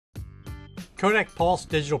Kodak Pulse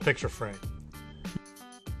Digital Picture Frame.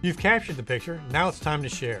 You've captured the picture, now it's time to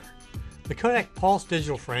share. The Kodak Pulse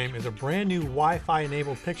Digital Frame is a brand new Wi-Fi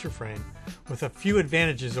enabled picture frame with a few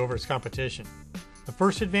advantages over its competition. The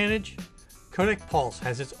first advantage? Kodak Pulse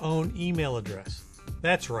has its own email address.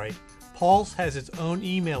 That's right, Pulse has its own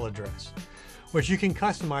email address, which you can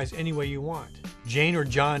customize any way you want. Jane or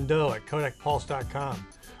John Doe at kodakpulse.com,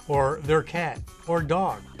 or their cat or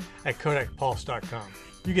dog at kodakpulse.com.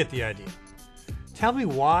 You get the idea. Tell me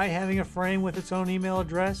why having a frame with its own email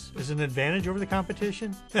address is an advantage over the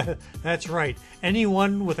competition? That's right,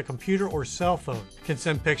 anyone with a computer or cell phone can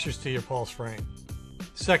send pictures to your Pulse frame.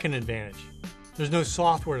 Second advantage, there's no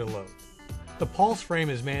software to load. The Pulse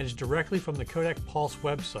frame is managed directly from the Kodak Pulse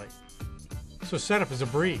website, so setup is a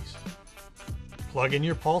breeze. Plug in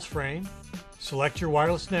your Pulse frame, select your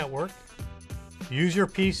wireless network, use your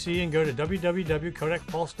PC and go to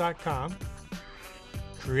www.kodakpulse.com,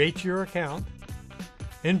 create your account,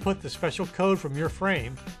 input the special code from your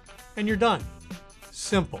frame, and you're done.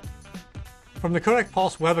 Simple. From the Kodak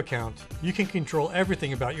Pulse web account, you can control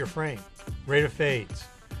everything about your frame. Rate of fades,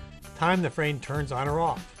 time the frame turns on or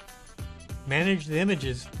off, manage the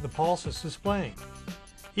images the Pulse is displaying,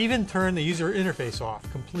 even turn the user interface off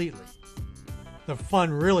completely. The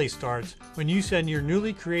fun really starts when you send your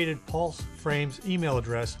newly created Pulse frame's email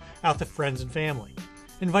address out to friends and family,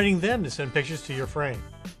 inviting them to send pictures to your frame.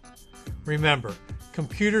 Remember,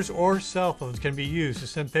 computers or cell phones can be used to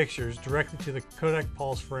send pictures directly to the Kodak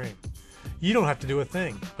Pulse frame. You don't have to do a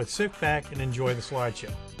thing, but sit back and enjoy the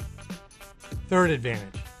slideshow. Third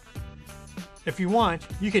advantage. If you want,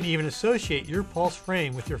 you can even associate your Pulse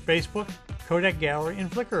frame with your Facebook, Kodak Gallery, and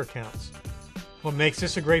Flickr accounts. What makes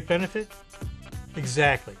this a great benefit?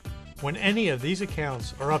 Exactly. When any of these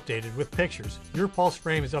accounts are updated with pictures, your Pulse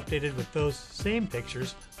frame is updated with those same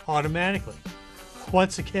pictures automatically.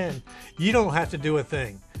 Once again, you don't have to do a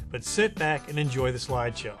thing, but sit back and enjoy the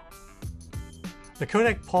slideshow. The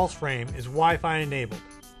Kodak Pulse frame is Wi-Fi enabled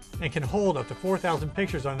and can hold up to 4,000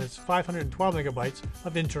 pictures on its 512 megabytes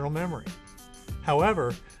of internal memory.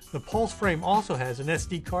 However, the Pulse frame also has an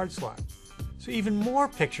SD card slot, so even more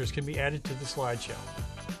pictures can be added to the slideshow.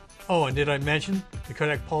 Oh, and did I mention the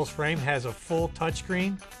Kodak Pulse frame has a full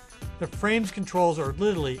touchscreen? The frame's controls are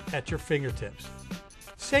literally at your fingertips.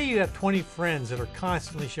 Say you have 20 friends that are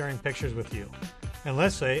constantly sharing pictures with you, and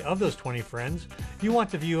let's say of those 20 friends, you want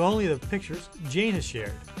to view only the pictures Jane has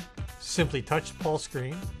shared. Simply touch the Pulse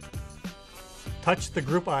screen, touch the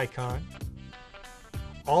group icon.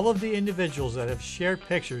 All of the individuals that have shared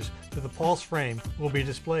pictures to the Pulse frame will be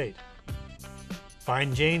displayed.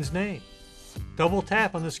 Find Jane's name. Double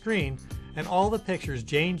tap on the screen and all the pictures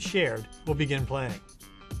Jane shared will begin playing.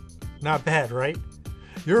 Not bad, right?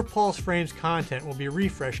 Your Pulse frame's content will be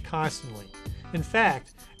refreshed constantly. In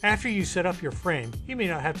fact, after you set up your frame, you may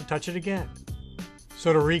not have to touch it again.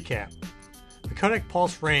 So to recap, the Kodak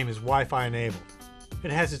Pulse frame is Wi-Fi enabled.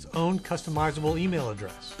 It has its own customizable email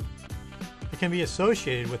address. It can be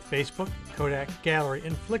associated with Facebook, Kodak, Gallery,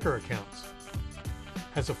 and Flickr accounts.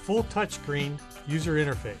 Has a full touchscreen user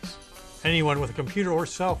interface. Anyone with a computer or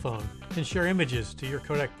cell phone can share images to your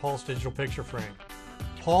Kodak Pulse digital picture frame.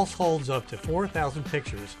 Pulse holds up to 4,000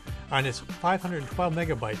 pictures on its 512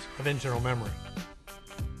 megabytes of internal memory.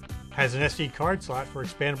 Has an SD card slot for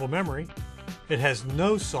expandable memory. It has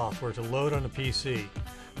no software to load on a PC.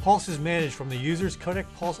 Pulse is managed from the user's Kodak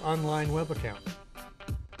Pulse online web account.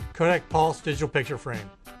 Kodak Pulse digital picture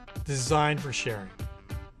frame, designed for sharing.